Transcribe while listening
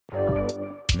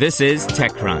This is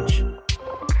TechCrunch.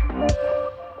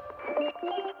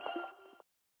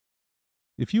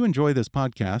 If you enjoy this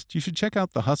podcast, you should check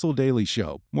out The Hustle Daily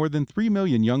Show. More than 3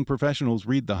 million young professionals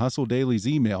read The Hustle Daily's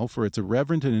email for its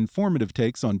irreverent and informative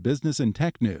takes on business and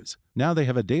tech news. Now they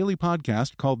have a daily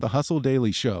podcast called The Hustle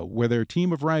Daily Show, where their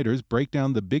team of writers break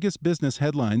down the biggest business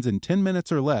headlines in 10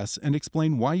 minutes or less and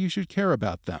explain why you should care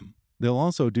about them. They'll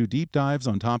also do deep dives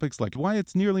on topics like why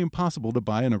it's nearly impossible to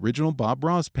buy an original Bob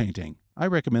Ross painting. I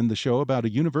recommend the show about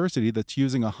a university that's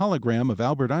using a hologram of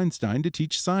Albert Einstein to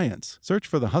teach science. Search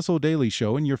for The Hustle Daily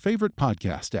Show in your favorite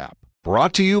podcast app.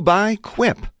 Brought to you by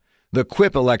Quip. The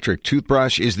Quip electric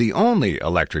toothbrush is the only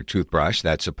electric toothbrush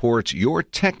that supports your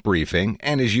tech briefing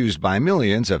and is used by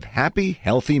millions of happy,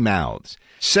 healthy mouths.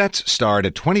 Sets start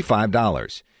at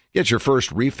 $25. Get your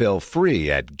first refill free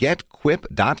at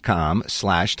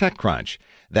getquip.com/TechCrunch.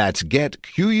 That's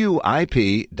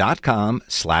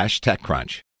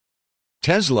getquip.com/TechCrunch.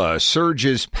 Tesla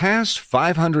surges past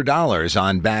 $500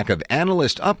 on back of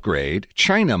analyst upgrade,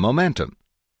 China momentum.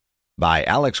 By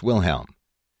Alex Wilhelm.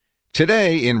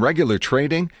 Today, in regular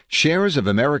trading, shares of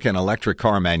American electric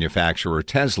car manufacturer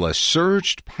Tesla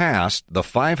surged past the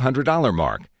 $500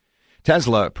 mark.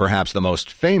 Tesla, perhaps the most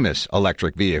famous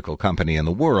electric vehicle company in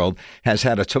the world, has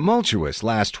had a tumultuous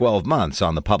last 12 months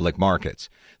on the public markets.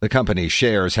 The company's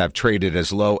shares have traded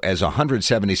as low as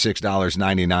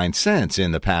 $176.99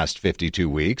 in the past 52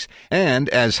 weeks and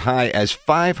as high as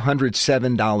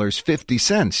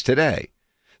 $507.50 today.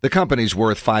 The company's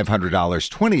worth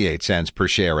 $500.28 per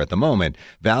share at the moment,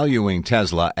 valuing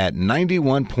Tesla at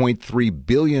 $91.3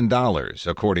 billion,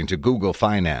 according to Google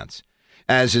Finance.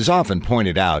 As is often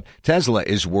pointed out, Tesla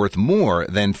is worth more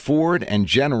than Ford and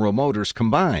General Motors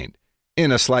combined.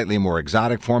 In a slightly more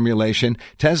exotic formulation,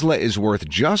 Tesla is worth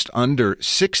just under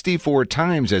 64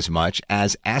 times as much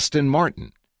as Aston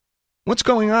Martin. What's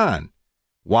going on?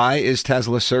 Why is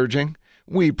Tesla surging?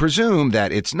 We presume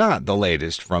that it's not the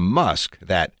latest from Musk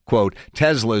that, quote,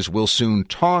 Teslas will soon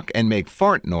talk and make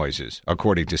fart noises,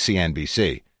 according to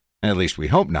CNBC. At least we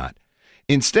hope not.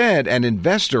 Instead, an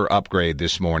investor upgrade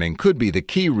this morning could be the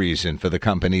key reason for the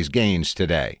company's gains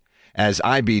today. As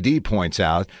IBD points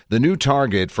out, the new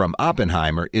target from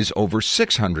Oppenheimer is over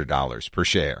 $600 per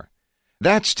share.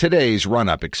 That's today's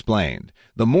run-up explained.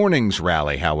 The morning's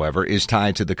rally, however, is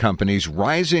tied to the company's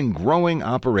growing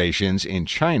operations in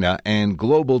China and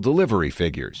global delivery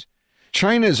figures.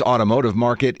 China's automotive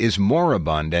market is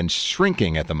moribund and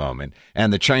shrinking at the moment,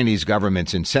 and the Chinese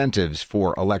government's incentives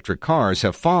for electric cars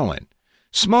have fallen.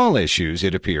 Small issues,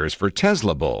 it appears, for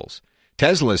Tesla bulls.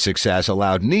 Tesla's success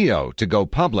allowed NIO to go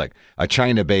public, a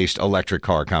China-based electric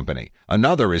car company.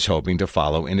 Another is hoping to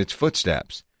follow in its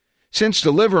footsteps. Since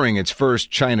delivering its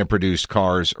first China-produced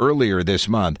cars earlier this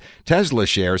month, Tesla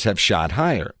shares have shot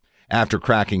higher. After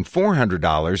cracking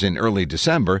 $400 in early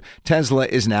December, Tesla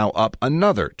is now up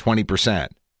another 20%.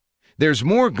 There's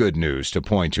more good news to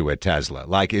point to at Tesla,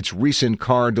 like its recent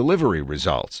car delivery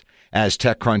results. As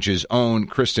TechCrunch's own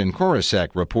Kristen Korosek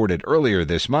reported earlier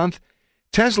this month,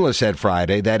 Tesla said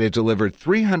Friday that it delivered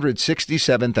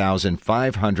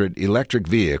 367,500 electric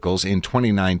vehicles in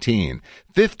 2019,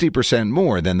 50%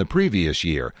 more than the previous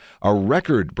year, a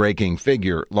record-breaking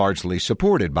figure largely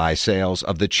supported by sales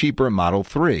of the cheaper Model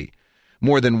 3.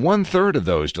 More than one-third of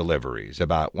those deliveries,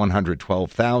 about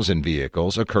 112,000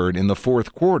 vehicles, occurred in the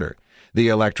fourth quarter. The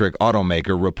electric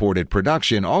automaker reported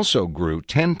production also grew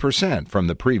 10% from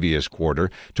the previous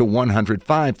quarter to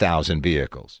 105,000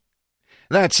 vehicles.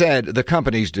 That said, the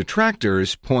company's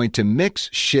detractors point to mix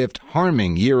shift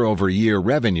harming year-over-year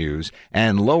revenues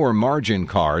and lower margin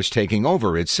cars taking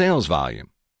over its sales volume.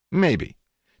 Maybe.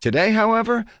 Today,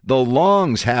 however, the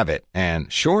longs have it,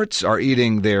 and shorts are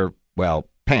eating their,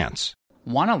 pants.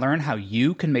 Want to learn how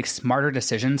you can make smarter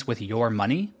decisions with your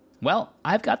money? Well,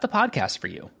 I've got the podcast for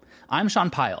you. I'm Sean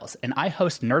Piles, and I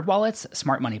host NerdWallet's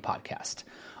Smart Money Podcast.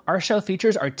 Our show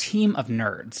features our team of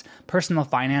nerds, personal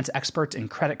finance experts in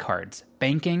credit cards,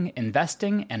 banking,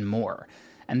 investing, and more.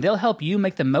 And they'll help you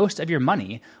make the most of your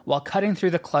money while cutting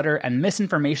through the clutter and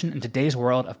misinformation in today's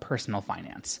world of personal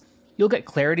finance. You'll get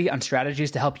clarity on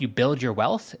strategies to help you build your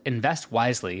wealth, invest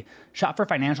wisely, shop for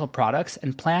financial products,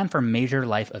 and plan for major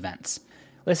life events.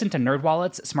 Listen to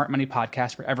NerdWallet's Smart Money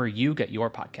Podcast wherever you get your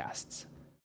podcasts.